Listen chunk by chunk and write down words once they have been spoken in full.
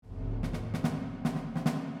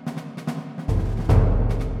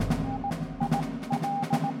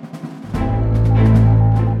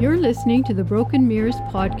listening to the Broken Mirrors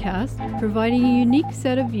podcast, providing a unique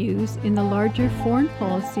set of views in the larger foreign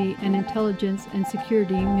policy and intelligence and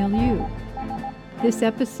security milieu. This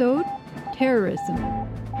episode, Terrorism,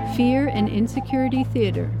 Fear and Insecurity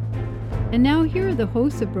Theater. And now here are the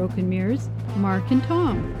hosts of Broken Mirrors, Mark and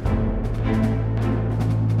Tom.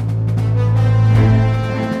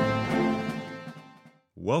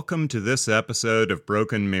 Welcome to this episode of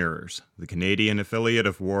Broken Mirrors, the Canadian affiliate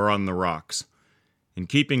of War on the Rocks. In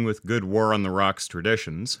keeping with good War on the Rocks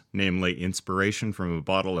traditions, namely inspiration from a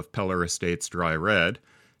bottle of Peller Estates Dry Red,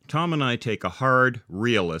 Tom and I take a hard,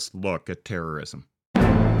 realist look at terrorism.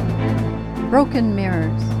 Broken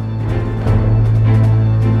Mirrors.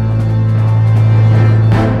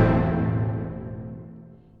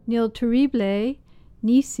 Nil terrible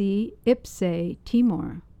nisi ipse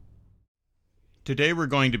timor. Today we're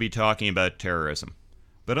going to be talking about terrorism.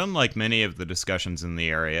 But unlike many of the discussions in the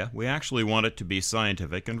area, we actually want it to be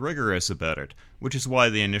scientific and rigorous about it, which is why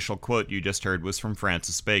the initial quote you just heard was from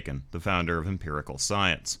Francis Bacon, the founder of empirical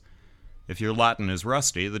science. If your Latin is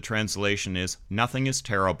rusty, the translation is, "Nothing is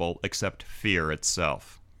terrible except fear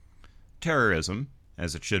itself." Terrorism,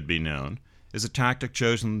 as it should be known, is a tactic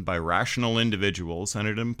chosen by rational individuals, and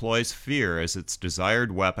it employs fear as its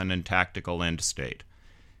desired weapon and tactical end state.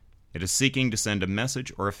 It is seeking to send a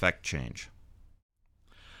message or effect change.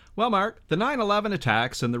 Well, Mark, the 9/11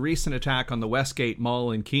 attacks and the recent attack on the Westgate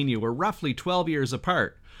Mall in Kenya were roughly 12 years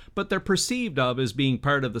apart, but they're perceived of as being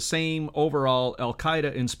part of the same overall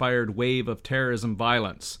Al-Qaeda-inspired wave of terrorism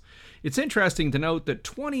violence. It's interesting to note that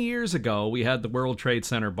 20 years ago we had the World Trade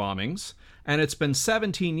Center bombings, and it's been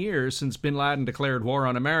 17 years since bin Laden declared war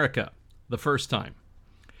on America, the first time.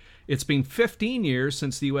 It's been 15 years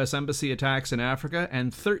since the U.S. Embassy attacks in Africa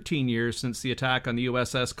and 13 years since the attack on the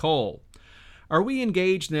USS Cole. Are we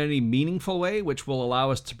engaged in any meaningful way which will allow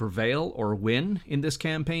us to prevail or win in this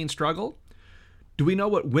campaign struggle? Do we know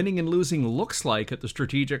what winning and losing looks like at the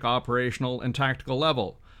strategic, operational, and tactical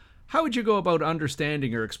level? How would you go about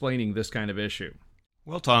understanding or explaining this kind of issue?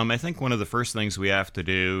 Well, Tom, I think one of the first things we have to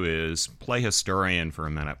do is play historian for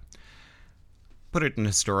a minute. Put it in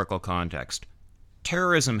historical context.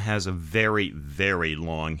 Terrorism has a very, very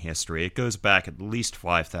long history. It goes back at least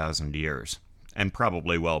 5,000 years, and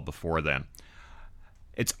probably well before then.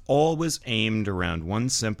 It's always aimed around one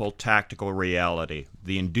simple tactical reality,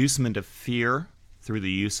 the inducement of fear through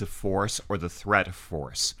the use of force or the threat of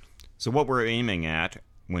force. So what we're aiming at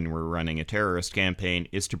when we're running a terrorist campaign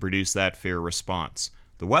is to produce that fear response.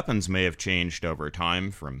 The weapons may have changed over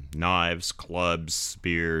time from knives, clubs,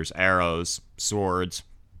 spears, arrows, swords,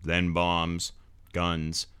 then bombs,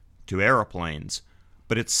 guns, to airplanes.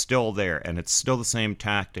 But it's still there, and it's still the same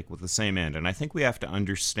tactic with the same end. And I think we have to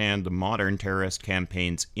understand the modern terrorist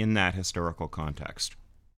campaigns in that historical context.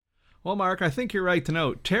 Well, Mark, I think you're right to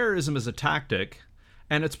note terrorism is a tactic,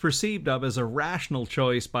 and it's perceived of as a rational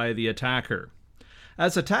choice by the attacker.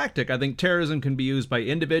 As a tactic, I think terrorism can be used by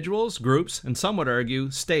individuals, groups, and some would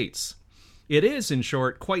argue, states. It is, in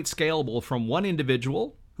short, quite scalable from one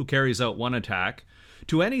individual, who carries out one attack,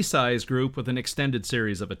 to any size group with an extended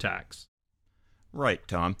series of attacks. Right,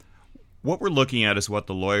 Tom. What we're looking at is what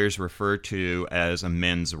the lawyers refer to as a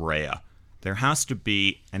mens rea. There has to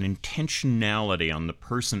be an intentionality on the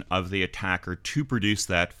person of the attacker to produce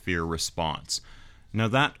that fear response. Now,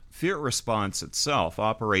 that fear response itself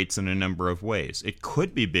operates in a number of ways. It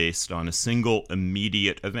could be based on a single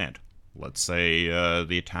immediate event. Let's say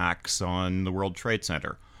the attacks on the World Trade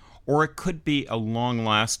Center. Or it could be a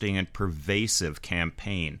long-lasting and pervasive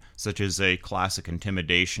campaign, such as a classic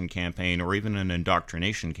intimidation campaign or even an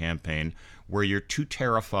indoctrination campaign, where you're too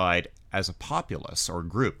terrified as a populace or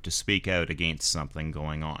group to speak out against something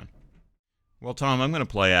going on. Well, Tom, I'm going to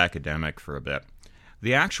play academic for a bit.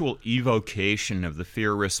 The actual evocation of the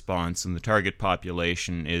fear response in the target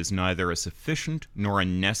population is neither a sufficient nor a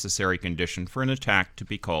necessary condition for an attack to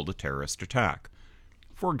be called a terrorist attack.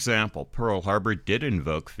 For example, Pearl Harbor did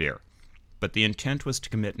invoke fear, but the intent was to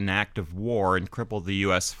commit an act of war and cripple the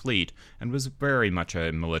U.S. fleet, and was very much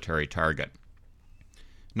a military target.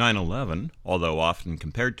 9/11, although often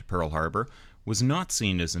compared to Pearl Harbor, was not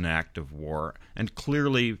seen as an act of war, and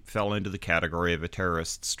clearly fell into the category of a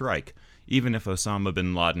terrorist strike, even if Osama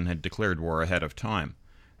bin Laden had declared war ahead of time.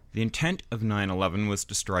 The intent of 9/11 was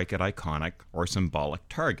to strike at iconic or symbolic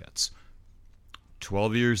targets.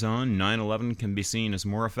 12 years on, 9/11 can be seen as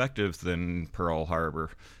more effective than Pearl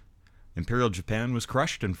Harbor. Imperial Japan was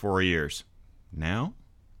crushed in 4 years. Now,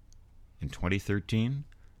 in 2013,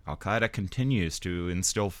 Al-Qaeda continues to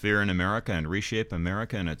instill fear in America and reshape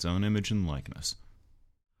America in its own image and likeness.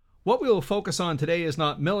 What we will focus on today is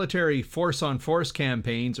not military force-on-force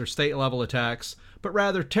campaigns or state-level attacks, but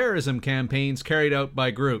rather terrorism campaigns carried out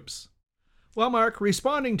by groups. Well, Mark,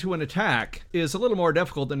 responding to an attack is a little more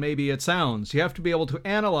difficult than maybe it sounds. You have to be able to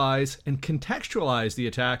analyze and contextualize the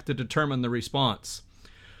attack to determine the response.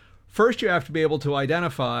 First, you have to be able to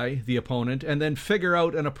identify the opponent and then figure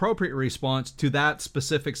out an appropriate response to that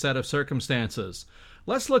specific set of circumstances.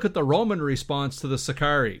 Let's look at the Roman response to the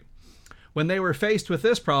Sicarii. When they were faced with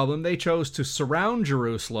this problem, they chose to surround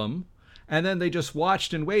Jerusalem, and then they just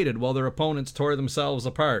watched and waited while their opponents tore themselves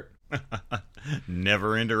apart.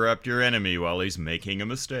 Never interrupt your enemy while he's making a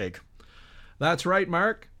mistake. That's right,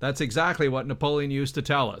 Mark. That's exactly what Napoleon used to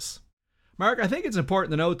tell us. Mark, I think it's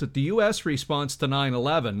important to note that the U.S. response to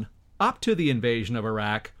 9/11, up to the invasion of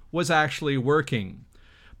Iraq, was actually working.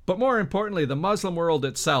 But more importantly, the Muslim world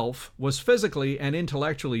itself was physically and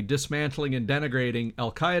intellectually dismantling and denigrating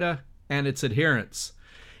Al-Qaeda and its adherents.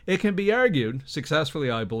 It can be argued,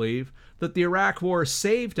 successfully I believe, that the Iraq War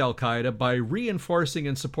saved Al-Qaeda by reinforcing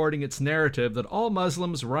and supporting its narrative that all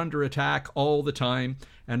Muslims were under attack all the time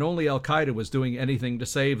and only Al-Qaeda was doing anything to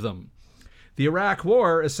save them. The Iraq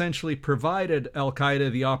War essentially provided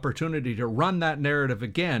Al-Qaeda the opportunity to run that narrative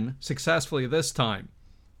again, successfully this time.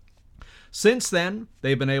 Since then,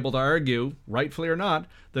 they've been able to argue, rightfully or not,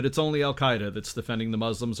 that it's only Al-Qaeda that's defending the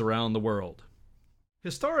Muslims around the world.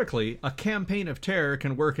 Historically, a campaign of terror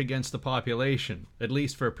can work against the population, at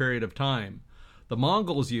least for a period of time. The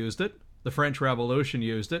Mongols used it, the French Revolution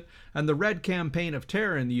used it, and the Red Campaign of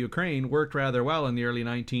Terror in the Ukraine worked rather well in the early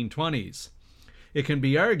 1920s. It can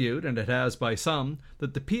be argued, and it has by some,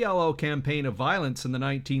 that the PLO campaign of violence in the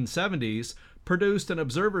 1970s produced an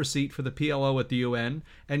observer seat for the PLO at the UN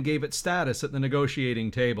and gave it status at the negotiating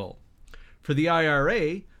table. For the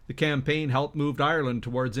IRA, the campaign helped move Ireland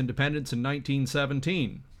towards independence in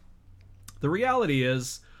 1917. The reality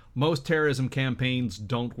is, most terrorism campaigns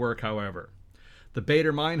don't work, however. The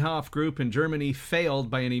Baader-Meinhof group in Germany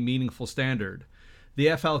failed by any meaningful standard. The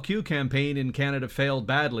FLQ campaign in Canada failed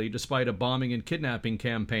badly despite a bombing and kidnapping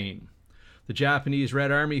campaign. The Japanese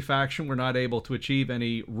Red Army faction were not able to achieve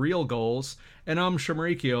any real goals, and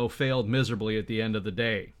Shinrikyo failed miserably at the end of the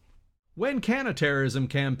day. When can a terrorism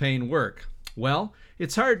campaign work? Well,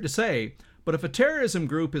 it's hard to say, but if a terrorism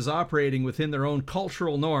group is operating within their own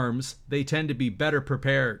cultural norms, they tend to be better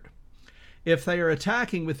prepared. If they are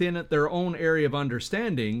attacking within their own area of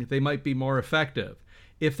understanding, they might be more effective.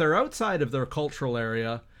 If they're outside of their cultural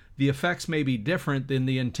area, the effects may be different than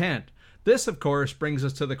the intent. This, of course, brings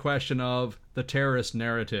us to the question of the terrorist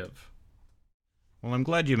narrative. Well, I'm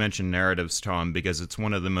glad you mentioned narratives, Tom, because it's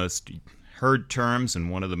one of the most heard terms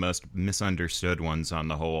and one of the most misunderstood ones on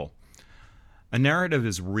the whole. A narrative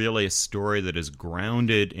is really a story that is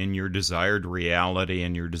grounded in your desired reality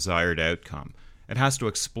and your desired outcome. It has to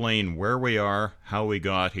explain where we are, how we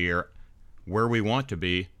got here, where we want to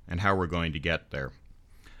be, and how we're going to get there.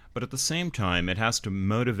 But at the same time, it has to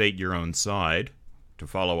motivate your own side to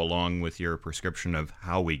follow along with your prescription of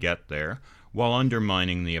how we get there, while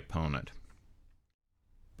undermining the opponent.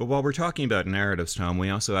 But while we're talking about narratives, Tom, we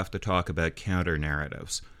also have to talk about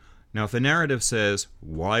counter-narratives. Now, if a narrative says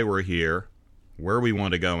why we're here, where we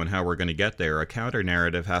want to go, and how we're going to get there, a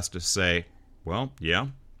counter-narrative has to say, well, yeah,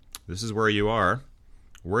 this is where you are.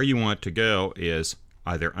 Where you want to go is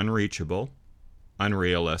either unreachable,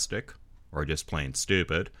 unrealistic, or just plain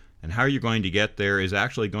stupid, and how you're going to get there is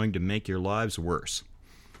actually going to make your lives worse.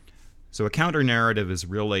 So a counter-narrative is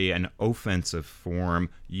really an offensive form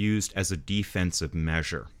used as a defensive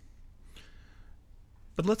measure.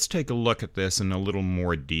 But let's take a look at this in a little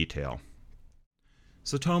more detail.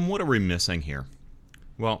 So Tom, what are we missing here?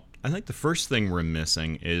 Well, I think the first thing we're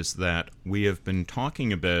missing is that we have been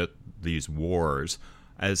talking about these wars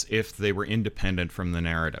as if they were independent from the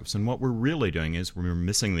narratives. And what we're really doing is we're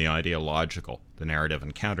missing the ideological, the narrative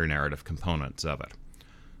and counter-narrative components of it.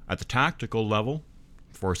 At the tactical level,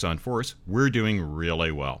 force on force, we're doing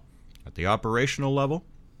really well. At the operational level,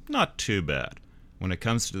 not too bad. When it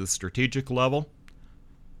comes to the strategic level,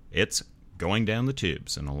 it's going down the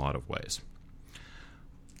tubes in a lot of ways.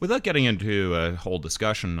 Without getting into a whole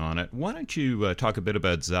discussion on it, why don't you talk a bit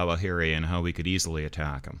about Zawahiri and how we could easily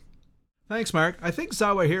attack him? Thanks, Mark. I think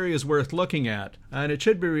Zawahiri is worth looking at, and it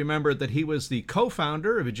should be remembered that he was the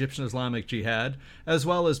co-founder of Egyptian Islamic Jihad, as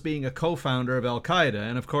well as being a co-founder of Al-Qaeda,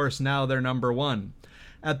 and of course now they're number one.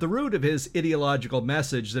 At the root of his ideological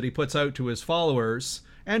message that he puts out to his followers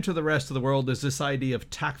and to the rest of the world is this idea of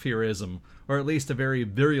takfirism, or at least a very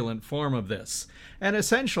virulent form of this. And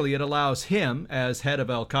essentially it allows him, as head of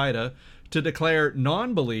Al-Qaeda, to declare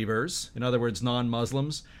non-believers, in other words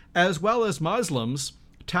non-Muslims, as well as Muslims,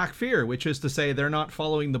 takfir, which is to say they're not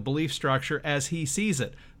following the belief structure as he sees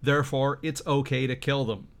it. Therefore, it's okay to kill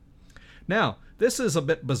them. Now, this is a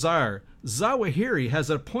bit bizarre. Zawahiri has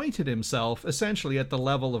appointed himself essentially at the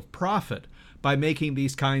level of prophet by making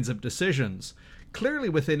these kinds of decisions. Clearly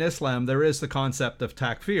within Islam there is the concept of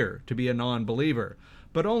takfir, to be a non-believer,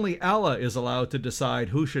 but only Allah is allowed to decide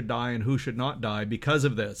who should die and who should not die because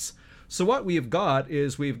of this. So what we've got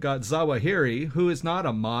Zawahiri, who is not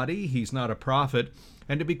a Mahdi, he's not a prophet,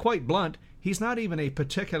 and to be quite blunt, he's not even a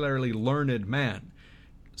particularly learned man.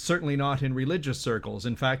 Certainly not in religious circles.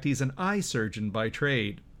 In fact, he's an eye surgeon by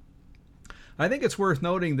trade. I think it's worth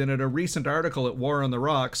noting that in a recent article at War on the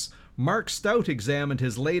Rocks, Mark Stout examined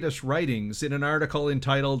his latest writings in an article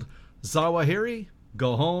entitled, Zawahiri,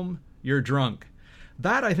 Go Home, You're Drunk.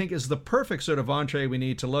 That, I think, is the perfect sort of entree we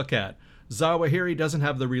need to look at. Zawahiri doesn't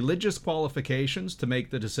have the religious qualifications to make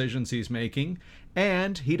the decisions he's making,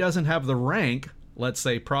 and he doesn't have the rank, let's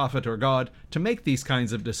say prophet or God, to make these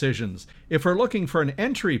kinds of decisions. If we're looking for an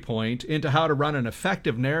entry point into how to run an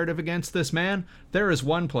effective narrative against this man, there is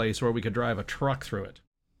one place where we could drive a truck through it.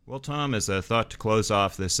 Well, Tom, as a thought to close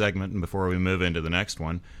off this segment and before we move into the next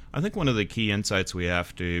one, I think one of the key insights we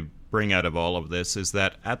have to bring out of all of this is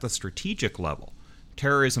that at the strategic level,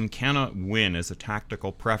 terrorism cannot win as a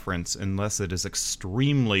tactical preference unless it is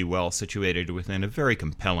extremely well situated within a very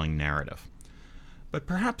compelling narrative. But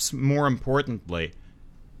perhaps more importantly,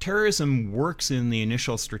 terrorism works in the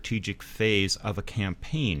initial strategic phase of a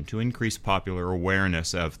campaign to increase popular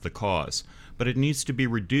awareness of the cause, but it needs to be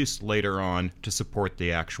reduced later on to support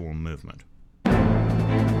the actual movement.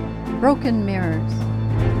 Broken mirrors.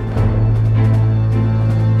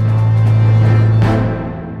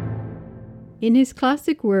 In his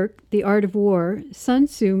classic work, The Art of War, Sun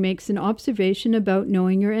Tzu makes an observation about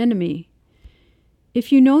knowing your enemy.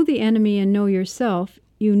 If you know the enemy and know yourself,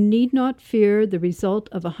 you need not fear the result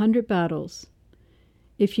of 100 battles.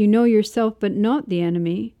 If you know yourself but not the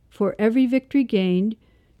enemy, for every victory gained,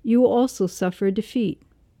 you will also suffer defeat.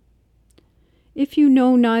 If you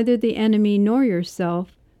know neither the enemy nor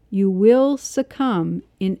yourself, you will succumb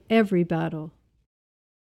in every battle.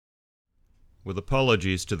 With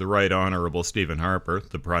apologies to the Right Honourable Stephen Harper,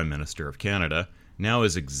 the Prime Minister of Canada, now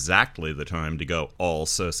is exactly the time to go all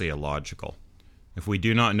sociological. If we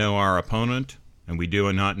do not know our opponent, and we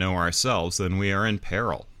do not know ourselves, then we are in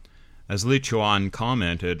peril. As Li Chuan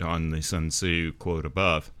commented on the Sun Tzu quote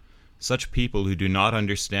above, such people who do not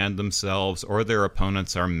understand themselves or their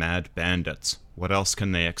opponents are mad bandits. What else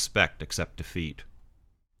can they expect except defeat?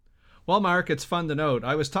 Well, Mark, it's fun to note.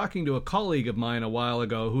 I was talking to a colleague of mine a while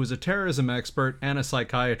ago who's a terrorism expert and a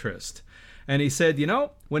psychiatrist. And he said,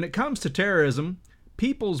 when it comes to terrorism,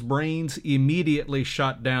 people's brains immediately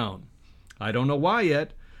shut down. I don't know why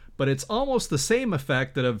yet, but it's almost the same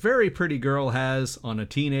effect that a very pretty girl has on a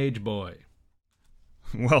teenage boy.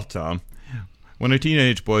 Well, Tom, when a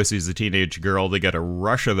teenage boy sees a teenage girl, they get a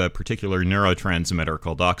rush of a particular neurotransmitter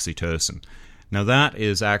called oxytocin. Now that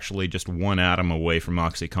is actually just one atom away from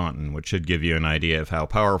OxyContin, which should give you an idea of how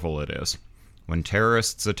powerful it is. When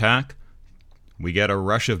terrorists attack, we get a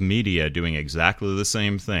rush of media doing exactly the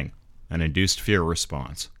same thing, an induced fear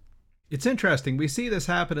response. It's interesting. We see this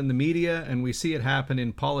happen in the media, and we see it happen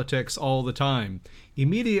in politics all the time.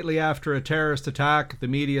 Immediately after a terrorist attack, the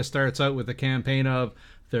media starts out with a campaign of,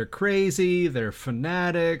 they're crazy, they're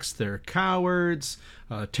fanatics, they're cowards,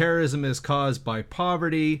 terrorism is caused by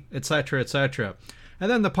poverty, etc., etc.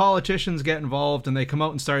 And then the politicians get involved and they come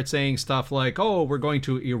out and start saying stuff like, oh, we're going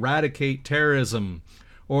to eradicate terrorism,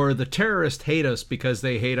 or the terrorists hate us because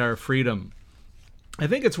they hate our freedom. I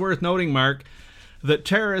think it's worth noting, Mark, that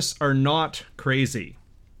terrorists are not crazy.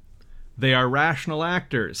 They are rational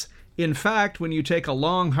actors. In fact, when you take a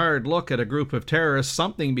long, hard look at a group of terrorists,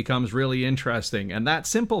 something becomes really interesting. And that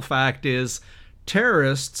simple fact is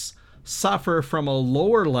terrorists suffer from a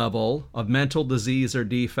lower level of mental disease or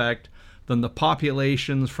defect than the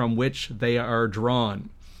populations from which they are drawn.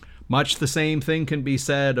 Much the same thing can be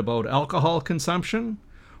said about alcohol consumption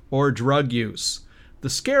or drug use. The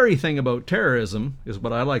scary thing about terrorism, is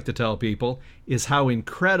what I like to tell people, is how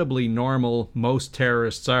incredibly normal most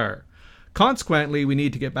terrorists are. Consequently, we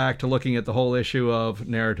need to get back to looking at the whole issue of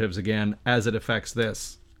narratives again as it affects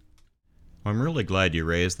this. I'm really glad you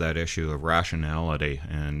raised that issue of rationality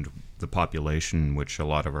and the population which a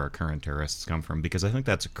lot of our current terrorists come from, because I think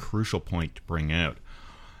that's a crucial point to bring out.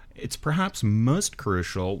 It's perhaps most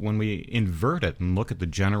crucial when we invert it and look at the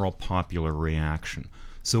general popular reaction.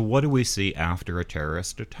 So what do we see after a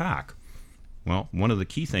terrorist attack? Well, one of the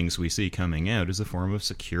key things we see coming out is a form of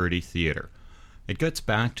security theater. It gets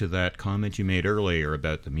back to that comment you made earlier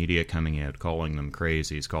about the media coming out, calling them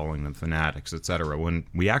crazies, calling them fanatics, etc., when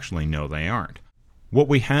we actually know they aren't. What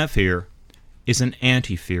we have here is an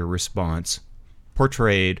anti-fear response,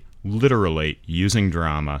 portrayed literally using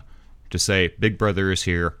drama to say, Big Brother is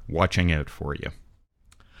here, watching out for you.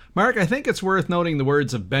 Mark, I think it's worth noting the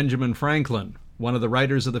words of Benjamin Franklin, one of the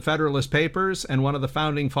writers of the Federalist Papers and one of the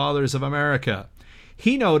founding fathers of America.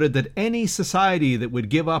 He noted that any society that would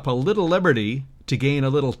give up a little liberty to gain a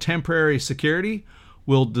little temporary security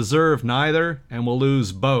will deserve neither and will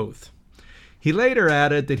lose both. He later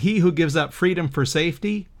added that he who gives up freedom for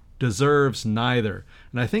safety deserves neither.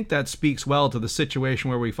 And I think that speaks well to the situation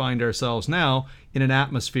where we find ourselves now in an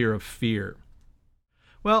atmosphere of fear.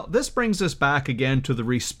 Well, this brings us back again to the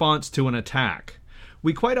response to an attack.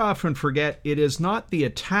 We quite often forget it is not the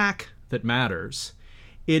attack that matters.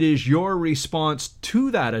 It is your response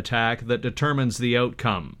to that attack that determines the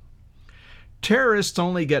outcome. Terrorists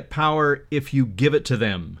only get power if you give it to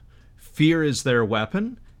them. Fear is their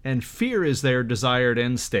weapon, and fear is their desired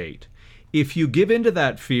end state. If you give into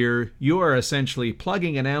that fear, you are essentially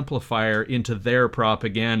plugging an amplifier into their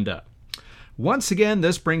propaganda. Once again,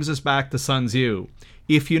 this brings us back to Sun Tzu.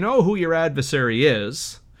 If you know who your adversary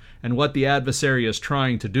is, and what the adversary is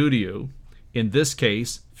trying to do to you, in this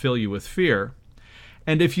case, fill you with fear,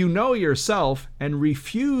 and if you know yourself and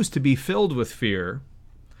refuse to be filled with fear,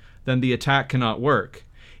 then the attack cannot work.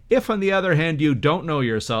 If, on the other hand, you don't know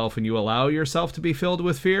yourself and you allow yourself to be filled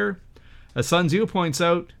with fear, as Sun Tzu points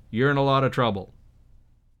out, you're in a lot of trouble.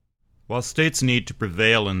 While states need to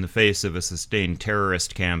prevail in the face of a sustained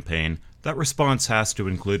terrorist campaign, that response has to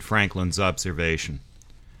include Franklin's observation.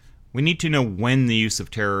 We need to know when the use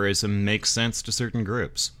of terrorism makes sense to certain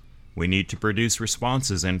groups. We need to produce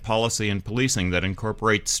responses in policy and policing that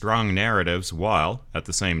incorporate strong narratives while, at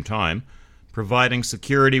the same time, providing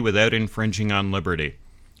security without infringing on liberty.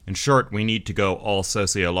 In short, we need to go all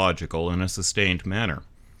sociological in a sustained manner.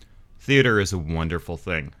 Theater is a wonderful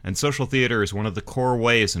thing, and social theater is one of the core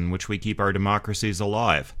ways in which we keep our democracies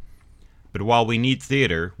alive. But while we need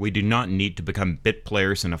theater, we do not need to become bit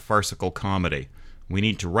players in a farcical comedy. We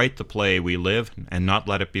need to write the play we live and not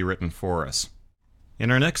let it be written for us. In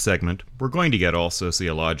our next segment, we're going to get all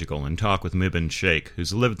sociological and talk with Mubin Sheikh,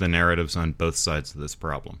 who's lived the narratives on both sides of this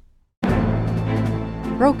problem.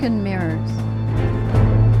 Broken mirrors.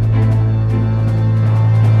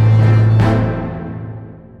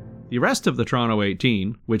 The arrest of the Toronto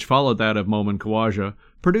 18, which followed that of Momin Khawaja,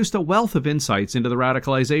 produced a wealth of insights into the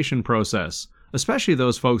radicalization process, especially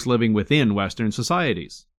those folks living within Western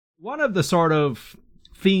societies. One of the sort of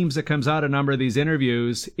themes that comes out of a number of these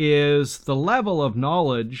interviews is the level of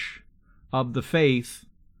knowledge of the faith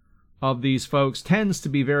of these folks tends to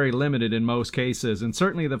be very limited in most cases, and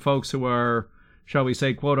certainly the folks who are, shall we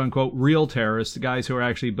say, quote-unquote, real terrorists, the guys who are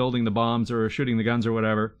actually building the bombs or shooting the guns or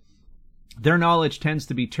whatever, their knowledge tends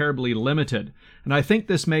to be terribly limited. And I think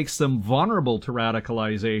this makes them vulnerable to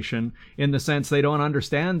radicalization in the sense they don't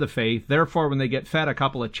understand the faith. Therefore, when they get fed a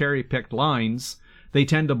couple of cherry-picked lines, they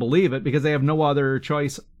tend to believe it because they have no other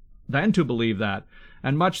choice than to believe that.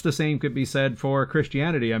 And much the same could be said for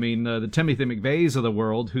Christianity. I mean, the Timothy McVeighs of the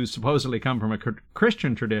world, who supposedly come from a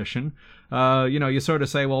Christian tradition, you sort of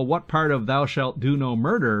say, well, what part of thou shalt do no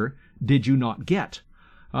murder did you not get?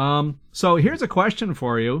 So here's a question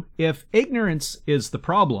for you. If ignorance is the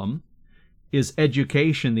problem, is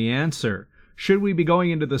education the answer? Should we be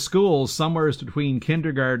going into the schools somewhere between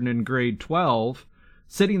kindergarten and grade 12,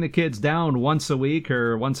 sitting the kids down once a week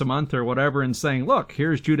or once a month or whatever and saying, look,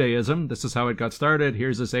 here's Judaism. This is how it got started.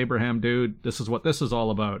 Here's this Abraham dude. This is what this is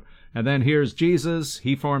all about. And then here's Jesus.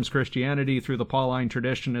 He forms Christianity through the Pauline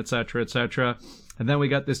tradition, etc., etc. And then we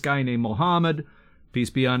got this guy named Muhammad. Peace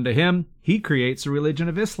be unto him. He creates the religion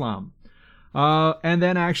of Islam. And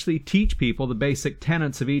then actually teach people the basic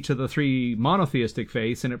tenets of each of the three monotheistic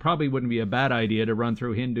faiths, and it probably wouldn't be a bad idea to run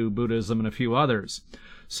through Hindu, Buddhism, and a few others.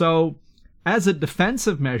 So, as a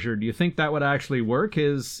defensive measure, do you think that would actually work?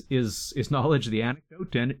 Is knowledge the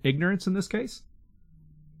antidote to ignorance in this case?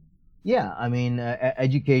 Yeah, I mean,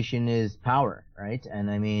 education is power, right? And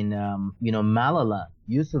I mean, Malala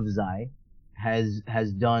Yousafzai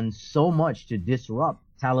has done so much to disrupt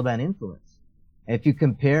Taliban influence. If you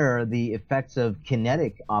compare the effects of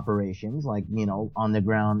kinetic operations, like, on the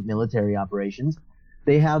ground military operations,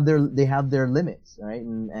 they have their limits, right?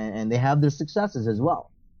 And they have their successes as well.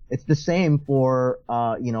 It's the same for,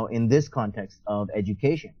 in this context of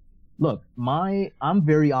education. Look, I'm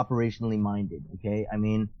very operationally minded, okay? I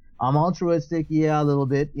mean, I'm altruistic, yeah, a little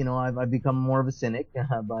bit. I've become more of a cynic,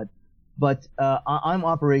 but I'm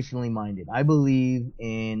operationally minded. I believe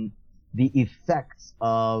in the effects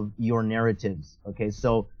of your narratives. Okay,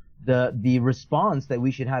 so the response that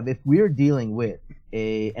we should have if we're dealing with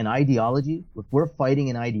an ideology, if we're fighting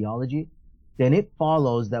an ideology, then it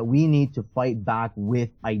follows that we need to fight back with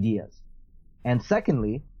ideas. And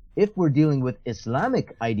secondly, if we're dealing with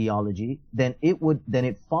Islamic ideology, then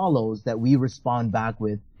it follows that we respond back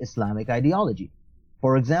with Islamic ideology.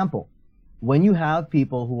 For example, when you have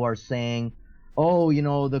people who are saying, oh,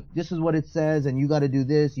 this is what it says, and you got to do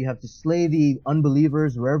this, you have to slay the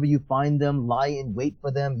unbelievers wherever you find them, lie in wait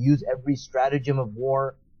for them, use every stratagem of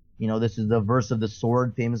war. This is the verse of the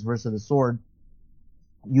sword, famous verse of the sword.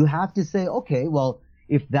 You have to say, okay, well,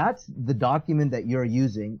 if that's the document that you're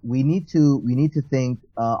using, we need to think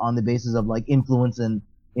on the basis of like influence and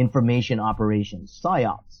information operations,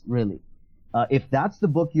 psyops, really. If that's the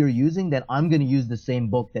book you're using, then I'm going to use the same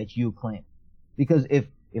book that you claim, because if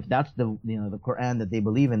that's the Quran that they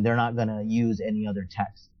believe in, they're not going to use any other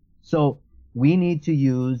text. So we need to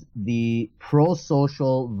use the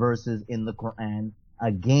pro-social verses in the Quran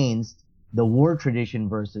against the war tradition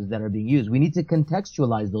verses that are being used. We need to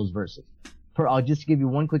contextualize those verses. I'll just give you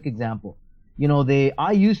one quick example.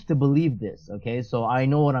 I used to believe this, okay? So I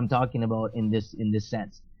know what I'm talking about in this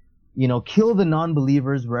sense. Kill the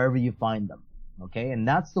non-believers wherever you find them, okay? And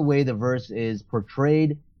that's the way the verse is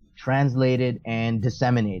portrayed, translated, and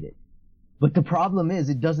disseminated. But the problem is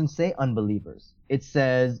it doesn't say unbelievers. It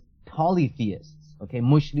says polytheists, okay?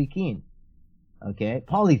 Mushrikeen, okay?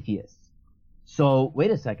 Polytheists. So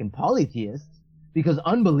wait a second, polytheists? Because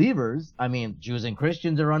unbelievers, Jews and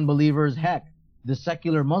Christians are unbelievers. Heck, the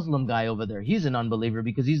secular Muslim guy over there, he's an unbeliever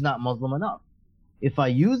because he's not Muslim enough. If I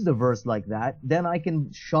use the verse like that, then I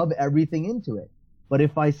can shove everything into it. But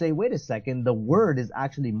if I say, wait a second, the word is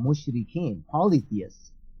actually mushrikeen,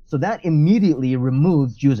 polytheists. So that immediately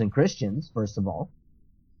removes Jews and Christians, first of all.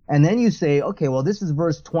 And then you say, okay, well, this is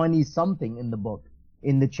verse 20 something in the book,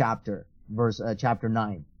 in the chapter, chapter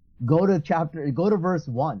 9. Go to verse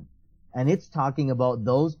 1. And it's talking about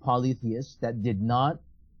those polytheists that did not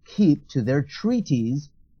keep to their treaties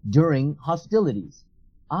during hostilities.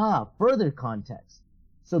 Further context.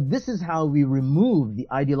 So this is how we remove the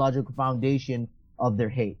ideological foundation of their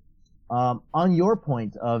hate. On your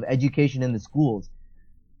point of education in the schools,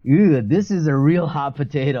 this is a real hot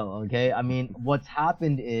potato, okay? What's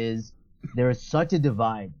happened is there is such a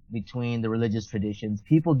divide between the religious traditions.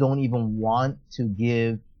 People don't even want to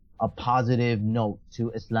give a positive note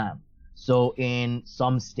to Islam. So in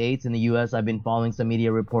some states in the U.S., I've been following some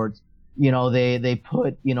media reports, they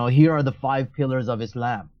put, here are the 5 pillars of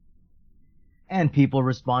Islam. And people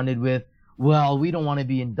responded with, well, we don't want to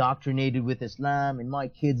be indoctrinated with Islam, and my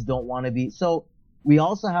kids don't want to be. So we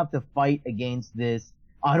also have to fight against this,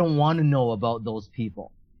 I don't want to know about those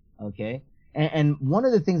people, okay? And one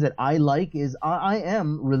of the things that I like is I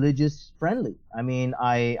am religious friendly.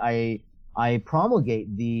 I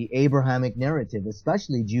promulgate the Abrahamic narrative,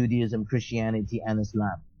 especially Judaism, Christianity, and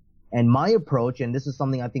Islam. And my approach, and this is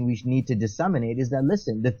something I think we need to disseminate, is that,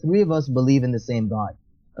 listen, the 3 of us believe in the same God,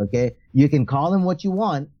 okay? You can call him what you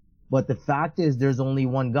want, but the fact is there's only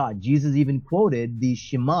one God. Jesus even quoted the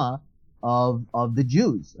Shema of the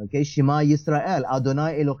Jews, okay? Shema Yisrael,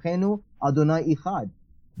 Adonai Eloheinu, Adonai Echad.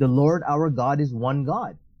 The Lord our God is one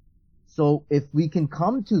God. So if we can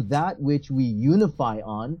come to that which we unify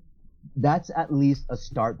on, that's at least a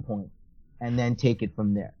start point, and then take it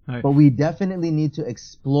from there. Right. But we definitely need to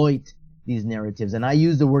exploit these narratives, and I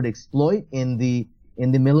use the word exploit in the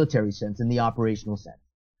military sense, in the operational sense.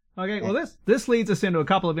 Okay, well, this leads us into a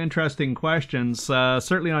couple of interesting questions,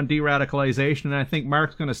 certainly on de-radicalization, and I think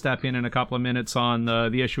Mark's going to step in a couple of minutes on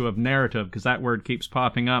the issue of narrative, because that word keeps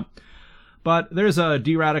popping up. But there's a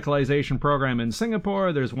de-radicalization program in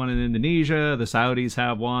Singapore, there's one in Indonesia, the Saudis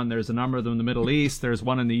have one, there's a number of them in the Middle East, there's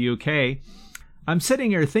one in the UK. I'm sitting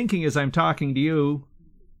here thinking as I'm talking to you,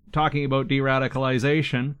 talking about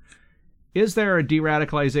de-radicalization, is there a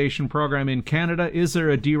de-radicalization program in Canada? Is there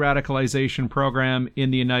a de-radicalization program in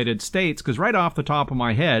the United States? Because right off the top of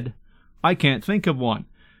my head, I can't think of one.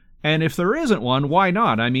 And if there isn't one, why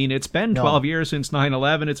not? It's been 12 years since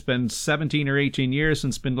 9/11. It's been 17 or 18 years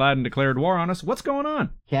since bin Laden declared war on us. What's going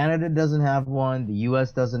on? Canada doesn't have one. The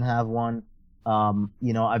U.S. doesn't have one.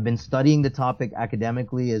 I've been studying the topic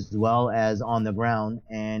academically as well as on the ground,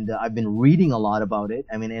 and I've been reading a lot about it.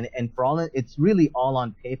 And for all it's really all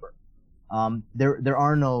on paper. There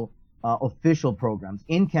are no official programs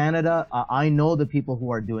in Canada. I know the people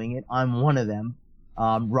who are doing it. I'm one of them.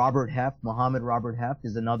 Mohammed Robert Heft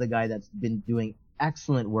is another guy that's been doing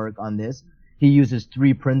excellent work on this. He uses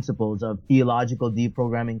 3 principles of theological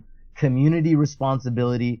deprogramming, community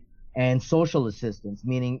responsibility, and social assistance,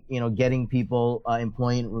 meaning, getting people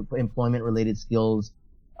employment related skills,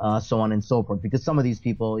 so on and so forth. Because some of these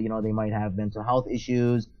people, they might have mental health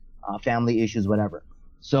issues, family issues, whatever.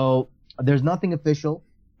 So there's nothing official.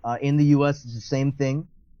 In the U.S., it's the same thing.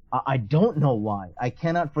 I don't know why. I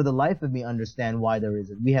cannot for the life of me understand why there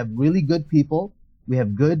isn't. We have really good people. We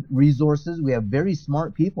have good resources. We have very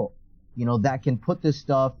smart people, that can put this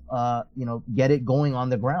stuff, get it going on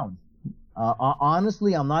the ground.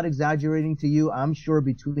 Honestly, I'm not exaggerating to you. I'm sure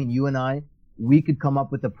between you and I, we could come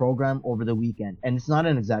up with a program over the weekend. And it's not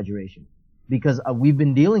an exaggeration because we've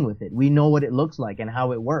been dealing with it. We know what it looks like and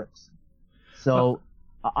how it works. So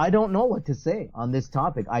I don't know what to say on this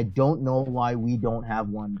topic. I don't know why we don't have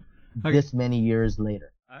one this many years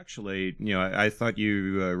later. Actually, I thought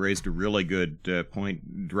you raised a really good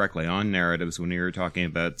point directly on narratives when you were talking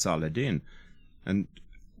about Saladin. And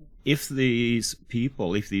if these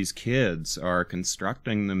people, if these kids are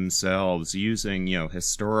constructing themselves using,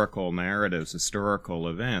 historical narratives, historical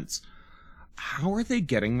events, how are they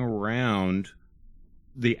getting around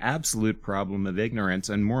the absolute problem of ignorance?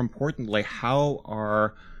 And more importantly, how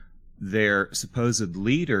are their supposed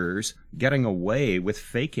leaders getting away with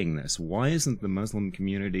faking this? Why isn't the Muslim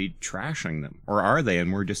community trashing them? Or are they,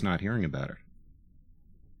 and we're just not hearing about it?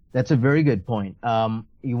 That's a very good point.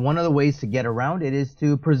 One of the ways to get around it is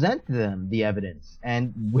to present to them the evidence.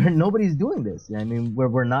 And nobody's doing this. I mean,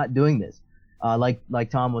 we're not doing this. Like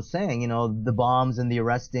Tom was saying, the bombs and the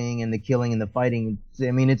arresting and the killing and the fighting,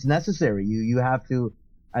 it's necessary. You have to,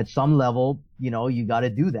 at some level, you got to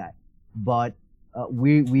do that. But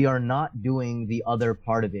we are not doing the other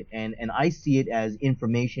part of it. And I see it as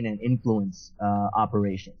information and influence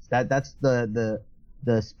operations. That's the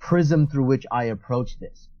prism through which I approach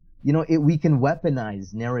this. We can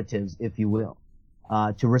weaponize narratives, if you will,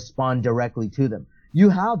 to respond directly to them. You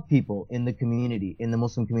have people in the community, in the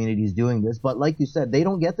Muslim communities doing this, but like you said, they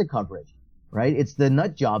don't get the coverage, right? It's the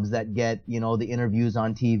nut jobs that get, the interviews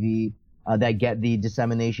on TV, that get the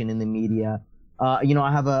dissemination in the media.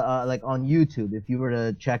 I have like on YouTube, if you were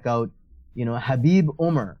to check out, Habib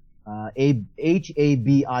Umar, Habib,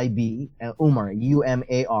 Umar,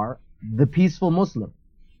 Umar, the peaceful Muslim.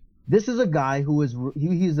 This is a guy who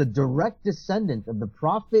he's a direct descendant of the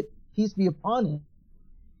Prophet, peace be upon him.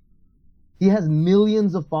 He has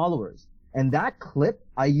millions of followers. And that clip,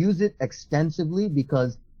 I use it extensively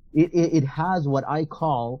because it has what I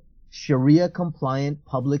call Sharia compliant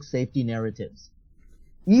public safety narratives.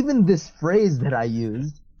 Even this phrase that I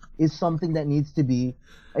used is something that needs to be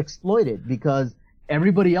exploited because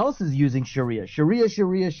everybody else is using Sharia. Sharia,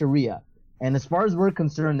 Sharia, Sharia. And as far as we're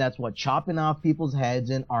concerned, that's what, chopping off people's heads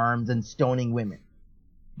and arms and stoning women.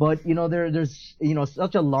 But, there's,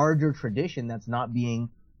 such a larger tradition that's not being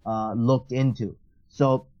looked into.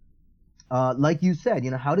 So, like you said,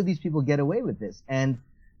 how do these people get away with this? And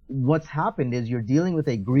what's happened is you're dealing with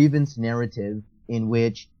a grievance narrative in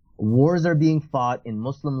which wars are being fought in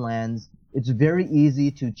Muslim lands. It's very easy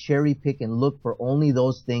to cherry pick and look for only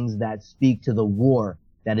those things that speak to the war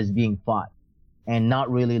that is being fought, and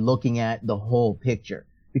not really looking at the whole picture,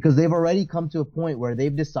 because they've already come to a point where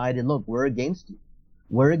they've decided, look, we're against you.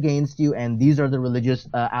 We're against you, and these are the religious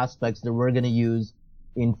aspects that we're going to use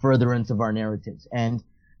in furtherance of our narratives. And,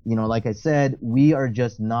 like I said, we are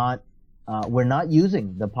just not, we're not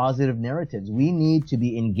using the positive narratives. We need to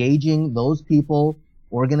be engaging those people,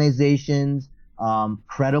 organizations,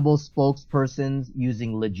 credible spokespersons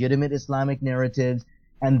using legitimate Islamic narratives,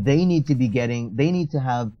 and they need to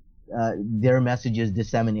have their messages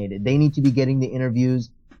disseminated. They need to be getting the interviews.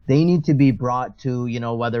 They need to be brought to,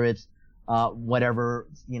 whether it's whatever,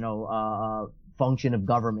 function of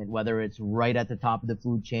government, whether it's right at the top of the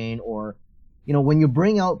food chain or, when you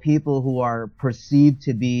bring out people who are perceived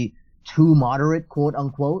to be too moderate, quote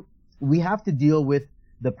unquote, we have to deal with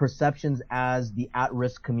the perceptions as the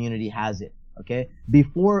at-risk community has it. Okay.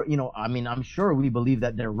 Before, I'm sure we believe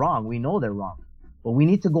that they're wrong. We know they're wrong, but we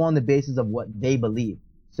need to go on the basis of what they believe.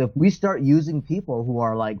 So if we start using people who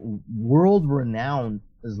are like world-renowned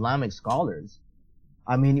Islamic scholars,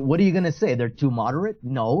 what are you going to say? They're too moderate?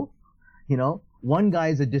 No. One guy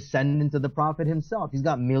is a descendant of the Prophet himself. He's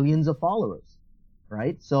got millions of followers,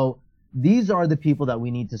 right? So these are the people that we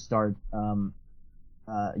need to start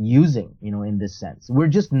using, in this sense. We're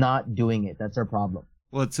just not doing it. That's our problem.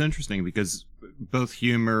 Well, it's interesting because both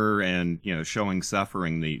humor and, showing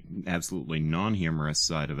suffering, the absolutely non-humorous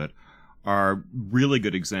side of it, are really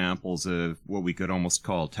good examples of what we could almost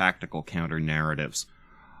call tactical counter-narratives.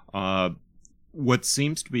 What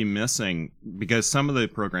seems to be missing, because some of the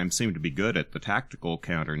programs seem to be good at the tactical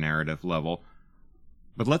counter-narrative level,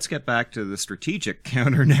 but let's get back to the strategic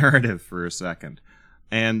counter-narrative for a second.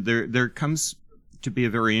 And there comes to be a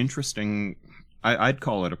very interesting, I'd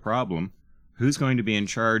call it a problem. Who's going to be in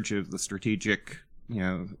charge of the strategic,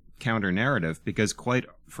 counter-narrative? Because quite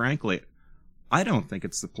frankly, I don't think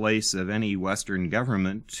it's the place of any Western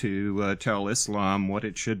government to tell Islam what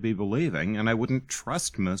it should be believing, and I wouldn't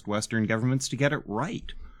trust most Western governments to get it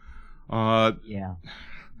right. Yeah.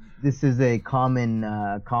 This is a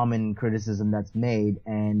common criticism that's made,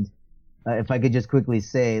 and if I could just quickly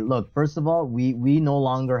say, look, first of all, we no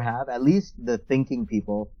longer have, at least the thinking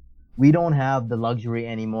people, we don't have the luxury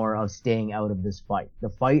anymore of staying out of this fight. The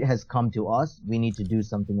fight has come to us. We need to do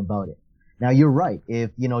something about it. Now, you're right.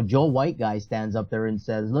 If, Joe White guy stands up there and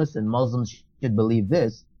says, listen, Muslims should believe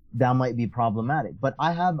this, that might be problematic. But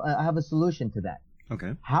I have a solution to that.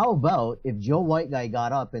 Okay. How about if Joe White guy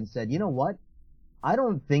got up and said, you know what? I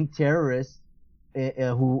don't think terrorists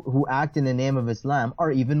who act in the name of Islam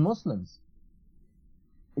are even Muslims.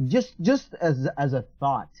 Just as a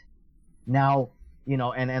thought. Now,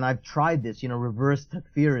 and I've tried this, reverse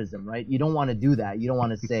takfirism, right? You don't want to do that. You don't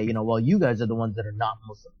want to say, well, you guys are the ones that are not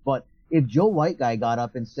Muslim. But if Joe White guy got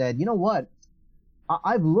up and said, you know what?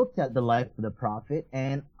 I've looked at the life of the Prophet,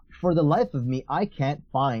 and for the life of me, I can't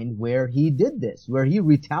find where he did this, where he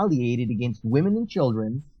retaliated against women and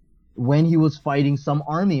children when he was fighting some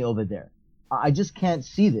army over there. I just can't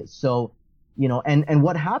see this. So, and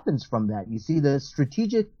what happens from that? You see, the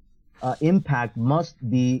strategic impact must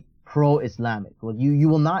be pro-Islamic. Well, you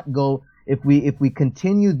will not go, if we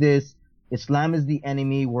continue this, Islam is the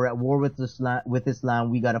enemy, we're at war with Islam,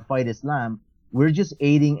 we got to fight Islam. We're just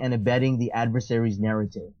aiding and abetting the adversary's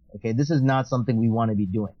narrative. Okay, this is not something we want to be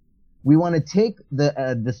doing. We want to take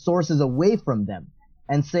the sources away from them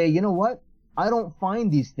and say, you know what? I don't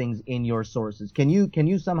find these things in your sources. Can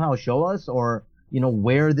you somehow show us, or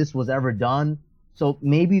where this was ever done? So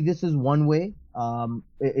maybe this is one way.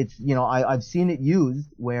 It's I've seen it used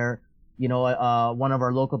where one of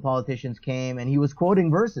our local politicians came and he was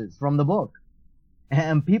quoting verses from the book,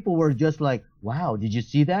 and people were just like, wow, did you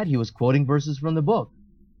see that? He was quoting verses from the book.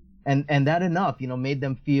 And that enough, made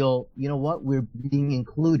them feel, what, we're being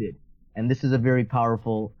included. And this is a very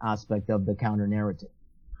powerful aspect of the counter narrative.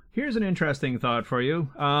 Here's an interesting thought for you.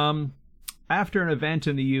 After an event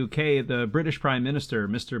in the UK, the British Prime Minister,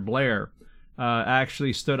 Mr. Blair,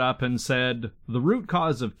 actually stood up and said, the root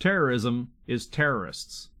cause of terrorism is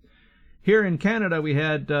terrorists. Here in Canada, we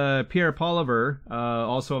had Pierre Poilievre,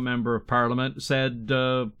 also a member of Parliament, said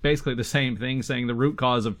basically the same thing, saying the root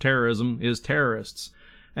cause of terrorism is terrorists.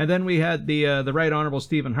 And then we had the Right Honourable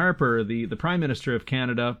Stephen Harper, the Prime Minister of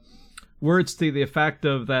Canada, words to the effect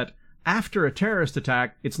of that after a terrorist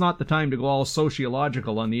attack, it's not the time to go all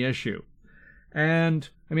sociological on the issue. And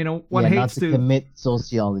I mean, one hates not to commit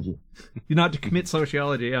sociology. Not to commit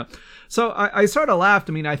sociology, yeah. So I sort of laughed.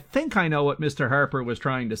 I mean, I think I know what Mr. Harper was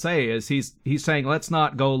trying to say. Is he's saying let's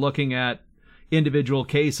not go looking at individual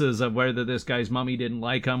cases of whether this guy's mummy didn't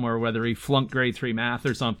like him or whether he flunked grade 3 math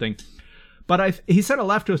or something. But he sort of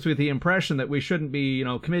left us with the impression that we shouldn't be,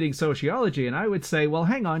 committing sociology. And I would say, well,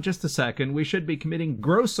 hang on just a second. We should be committing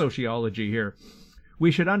gross sociology here.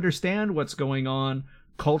 We should understand what's going on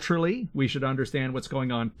culturally. We should understand what's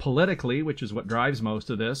going on politically, which is what drives most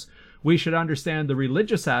of this. We should understand the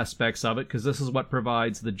religious aspects of it, because this is what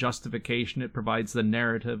provides the justification. It provides the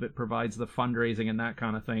narrative. It provides the fundraising and that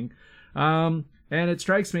kind of thing. And it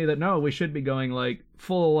strikes me that, no, we should be going like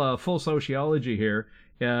full sociology here.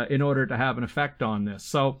 In order to have an effect on this.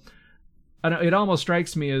 So it almost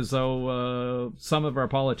strikes me as though some of our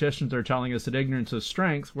politicians are telling us that ignorance is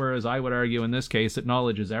strength, whereas I would argue in this case that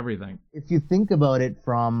knowledge is everything. If you think about it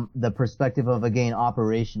from the perspective of, again,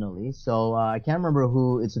 operationally, so I can't remember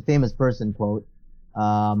who, it's a famous person quote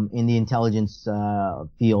in the intelligence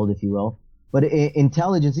field, if you will, but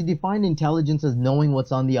intelligence, he defined intelligence as knowing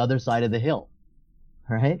what's on the other side of the hill,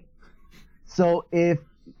 right? So if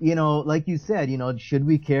like you said, should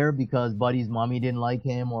we care because Buddy's mommy didn't like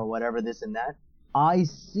him or whatever, this and that? I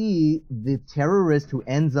see the terrorist who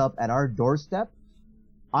ends up at our doorstep.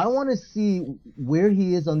 I want to see where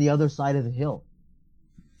he is on the other side of the hill.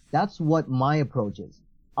 That's what my approach is.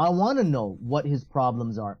 I want to know what his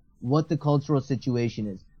problems are, what the cultural situation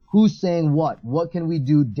is, who's saying what can we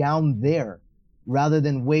do down there, rather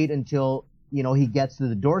than wait until, he gets to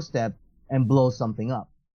the doorstep and blow something up.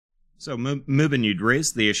 So, Mubin, you'd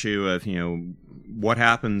raised the issue of, what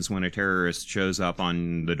happens when a terrorist shows up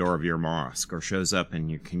on the door of your mosque or shows up in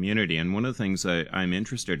your community. And one of the things I'm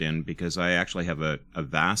interested in, because I actually have a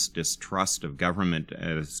vast distrust of government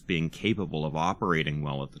as being capable of operating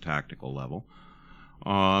well at the tactical level,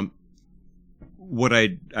 what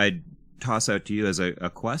I'd toss out to you as a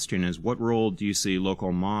question is, what role do you see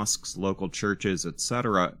local mosques, local churches,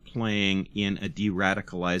 etc., playing in a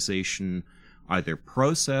de-radicalization either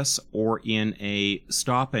process or in a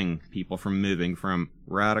stopping people from moving from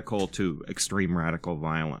radical to extreme radical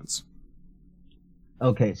violence?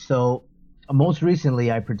 Okay, so most recently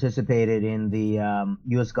I participated in the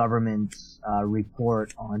U.S. government's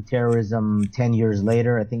report on terrorism 10 years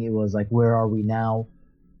later. I think it was like, Where Are We Now?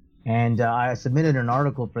 And I submitted an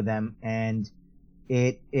article for them, and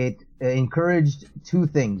it encouraged two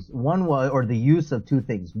things. One was, or the use of two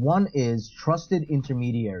things. One is trusted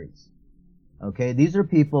intermediaries. Okay, these are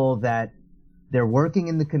people that they're working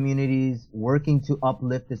in the communities, working to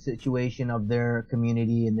uplift the situation of their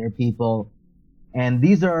community and their people. And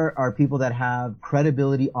these are people that have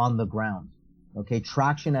credibility on the ground. Okay,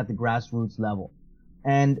 traction at the grassroots level.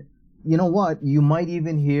 And you know what? You might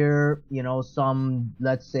even hear, some,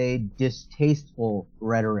 let's say, distasteful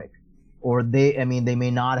rhetoric, or they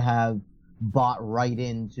may not have bought right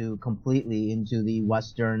completely into the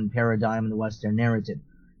Western paradigm and the Western narrative.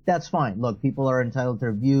 That's fine. Look, people are entitled to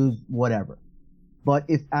their views, whatever. But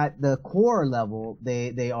if at the core level,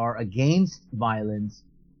 they are against violence,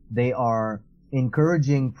 they are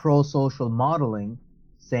encouraging pro-social modeling,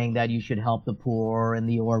 saying that you should help the poor and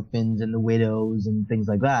the orphans and the widows and things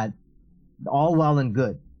like that, all well and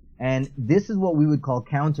good. And this is what we would call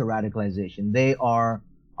counter-radicalization. They are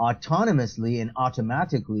autonomously and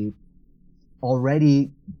automatically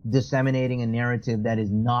already disseminating a narrative that is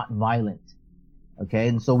not violent. Okay,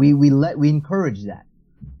 and so we encourage that,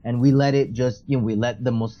 and we let it just, we let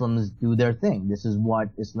the Muslims do their thing. This is what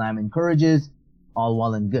Islam encourages, all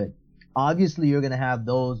well and good. Obviously, you're going to have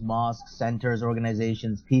those mosques, centers,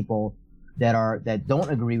 organizations, people that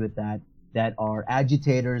don't agree with that are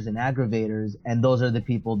agitators and aggravators, and those are the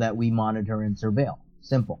people that we monitor and surveil.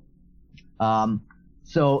 Simple.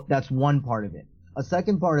 So that's one part of it. A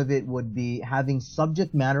second part of it would be having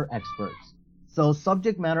subject matter experts. So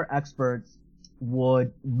subject matter experts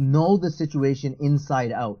would know the situation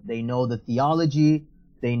inside out. They know the theology.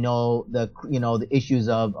 They know the issues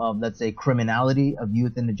of let's say criminality of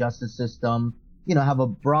youth in the justice system. Have a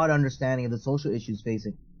broad understanding of the social issues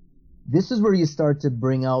facing. This is where you start to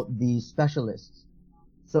bring out the specialists.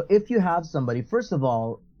 So if you have somebody, first of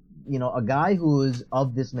all, a guy who is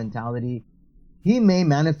of this mentality, he may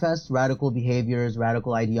manifest radical behaviors,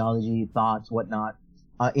 radical ideology, thoughts, whatnot,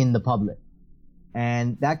 in the public.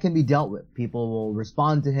 And that can be dealt with. People will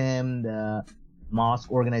respond to him. The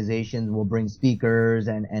mosque organizations will bring speakers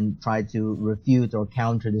and try to refute or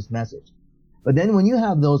counter this message. But then when you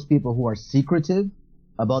have those people who are secretive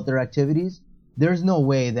about their activities, there's no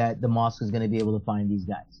way that the mosque is going to be able to find these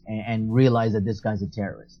guys and realize that this guy's a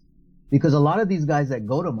terrorist. Because a lot of these guys that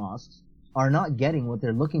go to mosques are not getting what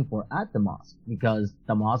they're looking for at the mosque, because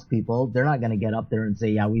the mosque people, they're not going to get up there and say,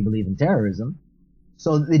 yeah, we believe in terrorism.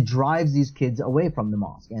 So it drives these kids away from the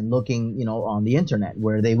mosque and looking, on the internet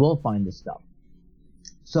where they will find this stuff.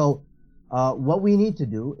 So what we need to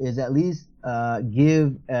do is at least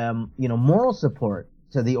give, moral support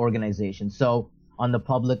to the organization. So on the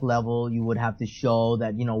public level, you would have to show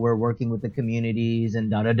that, we're working with the communities and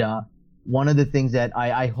da-da-da. One of the things that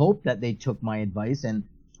I hope that they took my advice, and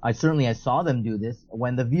I saw them do this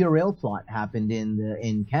when the Via Rail plot happened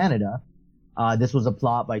in Canada. This was a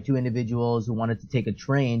plot by two individuals who wanted to take a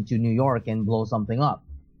train to New York and blow something up,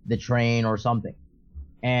 the train or something.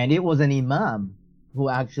 And it was an imam who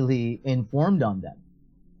actually informed on them.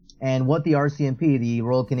 And what the RCMP, the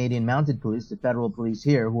Royal Canadian Mounted Police, the federal police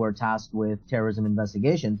here who are tasked with terrorism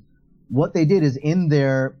investigations, what they did is in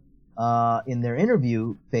their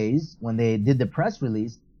interview phase, when they did the press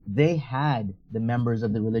release, they had the members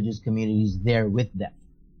of the religious communities there with them.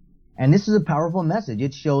 And this is a powerful message.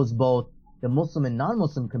 It shows both the Muslim and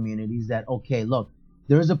non-Muslim communities that, okay, look,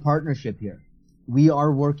 there's a partnership here. We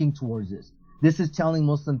are working towards this. This is telling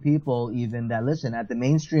Muslim people even that, listen, at the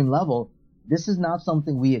mainstream level, this is not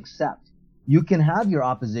something we accept. You can have your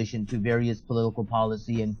opposition to various political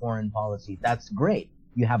policy and foreign policy. That's great.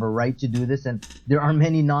 You have a right to do this, and there are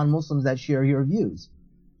many non-Muslims that share your views.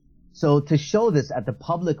 So to show this at the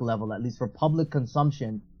public level, at least for public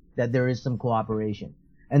consumption, that there is some cooperation.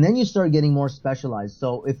 And then you start getting more specialized.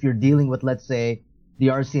 So if you're dealing with, let's say, the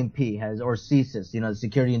RCMP or CSIS, the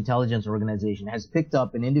Security Intelligence Organization, has picked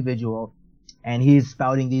up an individual and he's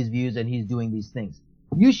spouting these views and he's doing these things.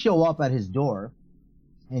 You show up at his door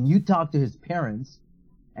and you talk to his parents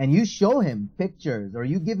and you show him pictures or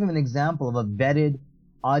you give him an example of a vetted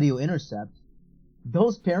audio intercept.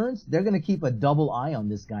 Those parents, they're going to keep a double eye on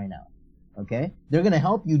this guy now. Okay? They're going to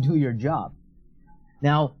help you do your job.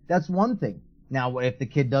 Now, that's one thing. Now, if the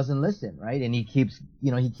kid doesn't listen, right, and he keeps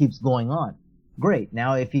going on, great.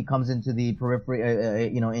 Now, if he comes into the periphery,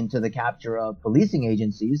 into the capture of policing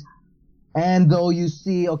agencies, and though you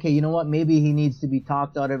see, okay, you know what, maybe he needs to be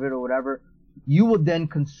talked out of it or whatever, you would then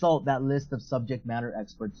consult that list of subject matter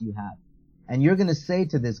experts you have. And you're going to say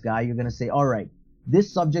to this guy, you're going to say, all right,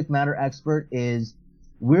 this subject matter expert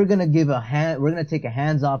we're going to take a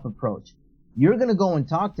hands-off approach. You're going to go and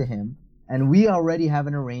talk to him, and we already have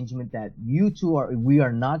an arrangement that we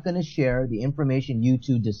are not going to share the information you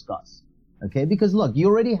two discuss. Okay? Because look, you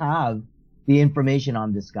already have the information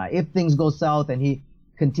on this guy. If things go south and he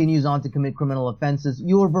continues on to commit criminal offenses,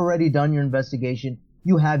 you have already done your investigation.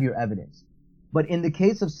 You have your evidence. But in the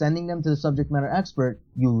case of sending them to the subject matter expert,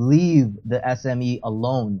 you leave the SME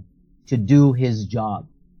alone to do his job.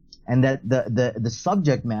 And that the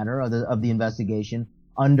subject matter of the investigation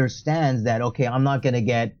understands that, okay, I'm not going to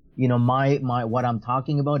get, what I'm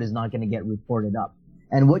talking about is not going to get reported up.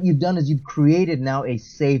 And what you've done is you've created now a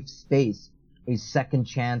safe space, a second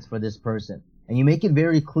chance for this person. And you make it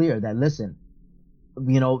very clear that, listen,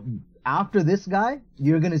 after this guy,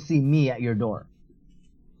 you're going to see me at your door.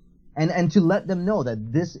 And to let them know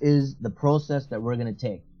that this is the process that we're going to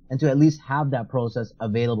take, and to at least have that process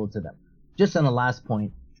available to them. Just on the last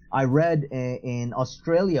point, I read in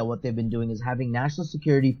Australia what they've been doing is having national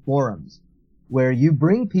security forums where you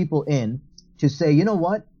bring people in to say, you know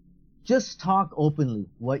what, just talk openly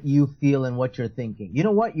what you feel and what you're thinking. You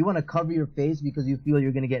know what, you want to cover your face because you feel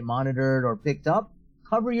you're going to get monitored or picked up?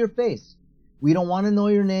 Cover your face. We don't want to know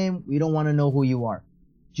your name. We don't want to know who you are.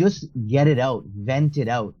 Just get it out, vent it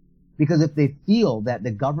out. Because if they feel that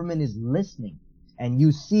the government is listening, and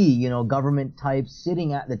you see, government types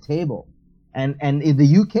sitting at the table, and in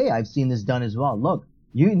the UK, I've seen this done as well. Look,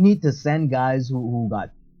 you need to send guys who got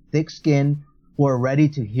thick skin, who are ready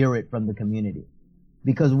to hear it from the community.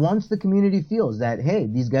 Because once the community feels that, hey,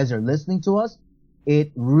 these guys are listening to us,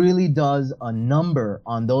 it really does a number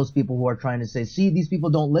on those people who are trying to say, see, these people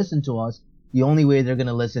don't listen to us. The only way they're going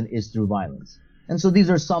to listen is through violence. And so these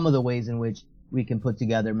are some of the ways in which we can put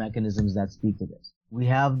together mechanisms that speak to this. We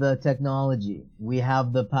have the technology, we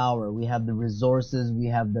have the power, we have the resources, we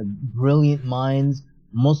have the brilliant minds,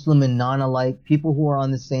 Muslim and non-alike, people who are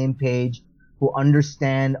on the same page, who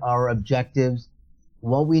understand our objectives.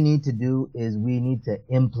 What we need to do is we need to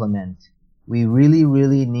implement. We really,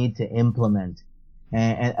 really need to implement.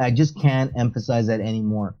 And I just can't emphasize that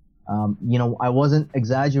anymore. I wasn't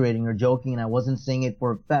exaggerating or joking, and I wasn't saying it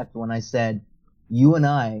for effect when I said you and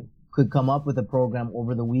I could come up with a program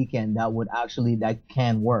over the weekend that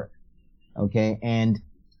can work. Okay. And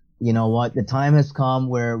you know what? The time has come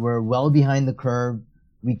where we're well behind the curve.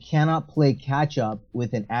 We cannot play catch up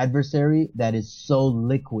with an adversary that is so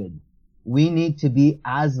liquid. We need to be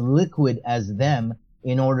as liquid as them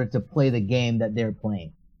in order to play the game that they're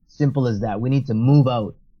playing. Simple as that. We need to move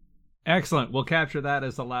out. Excellent. We'll capture that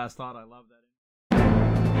as the last thought. I love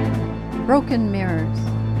that. Broken mirrors.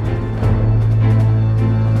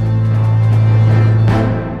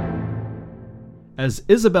 As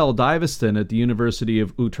Isabel Diveston at the University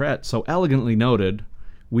of Utrecht so elegantly noted,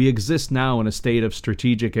 we exist now in a state of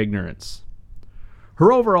strategic ignorance.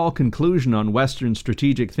 Her overall conclusion on Western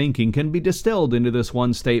strategic thinking can be distilled into this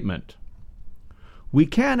one statement. We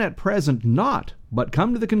can at present not but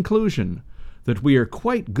come to the conclusion that we are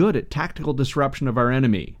quite good at tactical disruption of our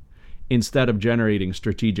enemy, instead of generating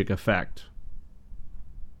strategic effect.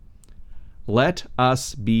 Let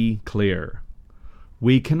us be clear.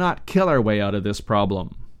 We cannot kill our way out of this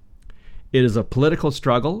problem. It is a political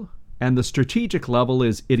struggle, and the strategic level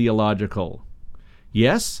is ideological.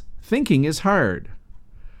 Yes, thinking is hard.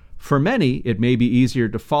 For many, it may be easier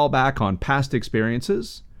to fall back on past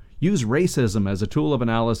experiences, use racism as a tool of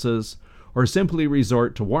analysis, or simply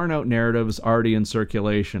resort to worn-out narratives already in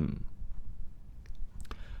circulation.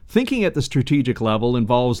 Thinking at the strategic level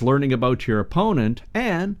involves learning about your opponent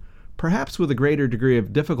and, perhaps with a greater degree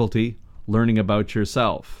of difficulty, learning about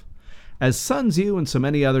yourself. As Sun Tzu and so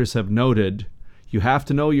many others have noted, you have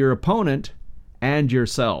to know your opponent and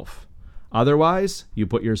yourself. Otherwise, you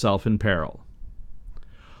put yourself in peril.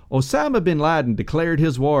 Osama bin Laden declared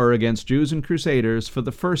his war against Jews and Crusaders for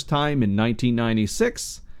the first time in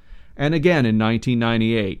 1996 and again in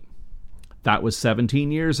 1998. That was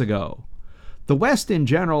 17 years ago. The West in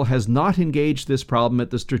general has not engaged this problem at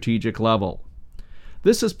the strategic level.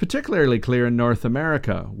 This is particularly clear in North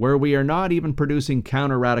America, where we are not even producing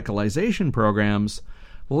counter-radicalization programs,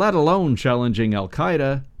 let alone challenging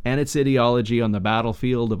Al-Qaeda and its ideology on the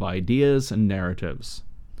battlefield of ideas and narratives.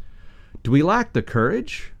 Do we lack the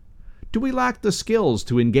courage? Do we lack the skills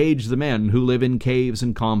to engage the men who live in caves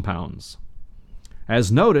and compounds?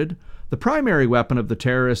 As noted, The primary weapon of the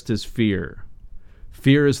terrorist is fear.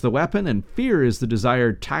 Fear is the weapon, and fear is the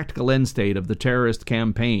desired tactical end state of the terrorist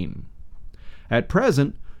campaign. At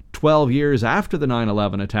present, 12 years after the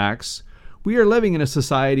 9/11 attacks, we are living in a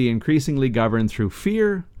society increasingly governed through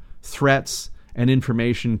fear, threats, and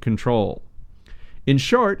information control. In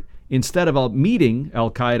short, instead of meeting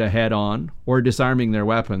al-Qaeda head-on or disarming their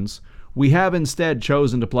weapons, we have instead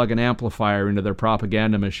chosen to plug an amplifier into their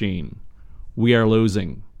propaganda machine. We are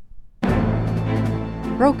losing.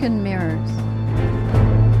 Broken Mirrors.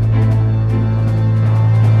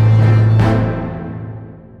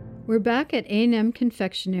 We're back at A&M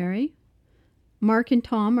Confectionery. Mark and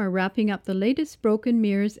Tom are wrapping up the latest Broken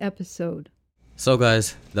Mirrors episode. So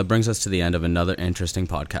guys, that brings us to the end of another interesting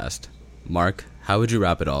podcast. Mark, how would you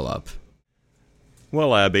wrap it all up?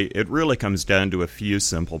 Well, Abby, it really comes down to a few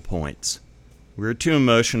simple points. We're too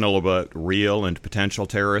emotional about real and potential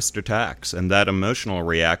terrorist attacks, and that emotional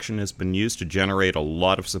reaction has been used to generate a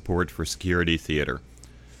lot of support for security theater.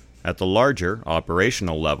 At the larger,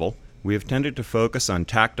 operational level, we have tended to focus on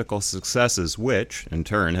tactical successes which, in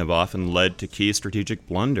turn, have often led to key strategic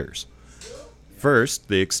blunders. First,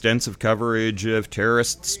 the extensive coverage of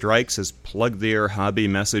terrorist strikes has plugged the Irhabi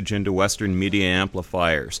message into Western media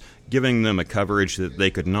amplifiers, giving them a coverage that they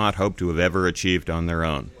could not hope to have ever achieved on their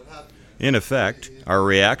own. In effect, our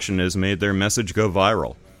reaction has made their message go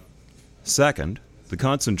viral. Second, the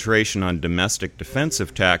concentration on domestic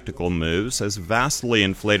defensive tactical moves has vastly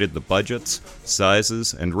inflated the budgets,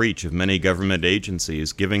 sizes, and reach of many government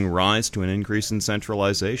agencies, giving rise to an increase in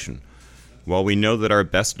centralization. While we know that our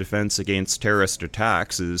best defense against terrorist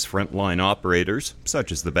attacks is frontline operators,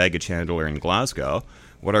 such as the baggage handler in Glasgow,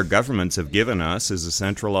 what our governments have given us is a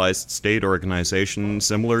centralized state organization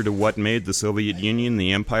similar to what made the Soviet Union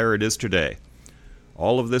the empire it is today.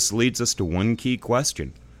 All of this leads us to one key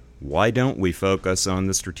question. Why don't we focus on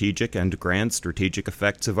the strategic and grand strategic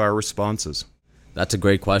effects of our responses? That's a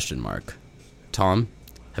great question, Mark. Tom,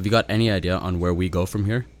 have you got any idea on where we go from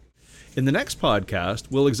here? In the next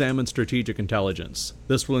podcast, we'll examine strategic intelligence.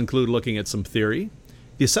 This will include looking at some theory,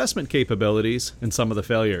 the assessment capabilities, and some of the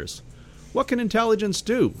failures. What can intelligence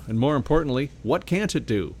do? And more importantly, what can't it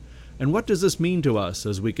do? And what does this mean to us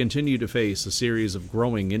as we continue to face a series of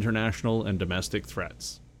growing international and domestic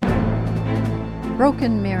threats?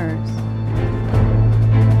 Broken Mirrors.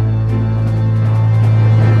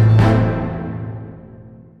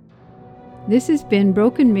 This has been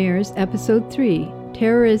Broken Mirrors Episode 3,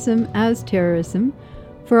 Terrorism as Terrorism,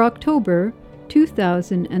 for October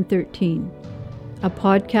 2013. A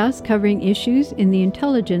podcast covering issues in the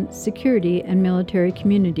intelligence, security, and military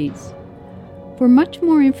communities. For much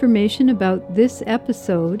more information about this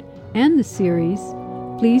episode and the series,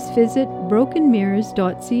 please visit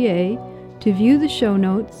brokenmirrors.ca to view the show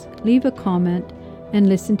notes, leave a comment, and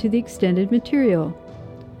listen to the extended material.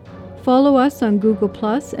 Follow us on Google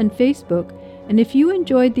Plus and Facebook, and if you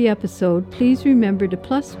enjoyed the episode, please remember to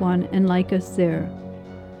 +1 and like us there.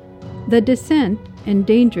 The Descent and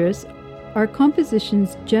Dangerous are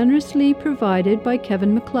compositions generously provided by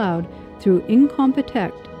Kevin MacLeod through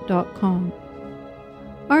incompetech.com.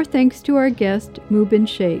 Our thanks to our guest, Mubin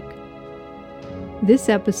Sheikh. This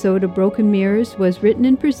episode of Broken Mirrors was written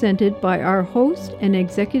and presented by our host and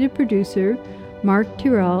executive producer, Mark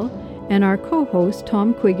Tyrrell, and our co-host,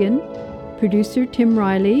 Tom Quiggin, producer Tim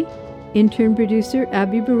Riley, intern producer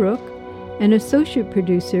Abby Baruch, and associate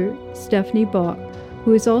producer Stephanie Bach,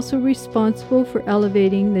 who is also responsible for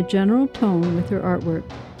elevating the general tone with her artwork.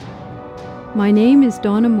 My name is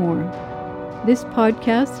Donna Moore. This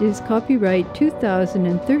podcast is copyright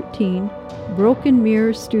 2013 Broken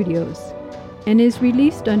Mirror Studios and is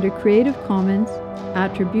released under Creative Commons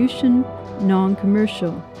Attribution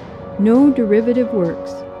Non-Commercial, No Derivative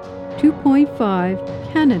Works, 2.5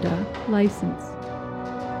 Canada license.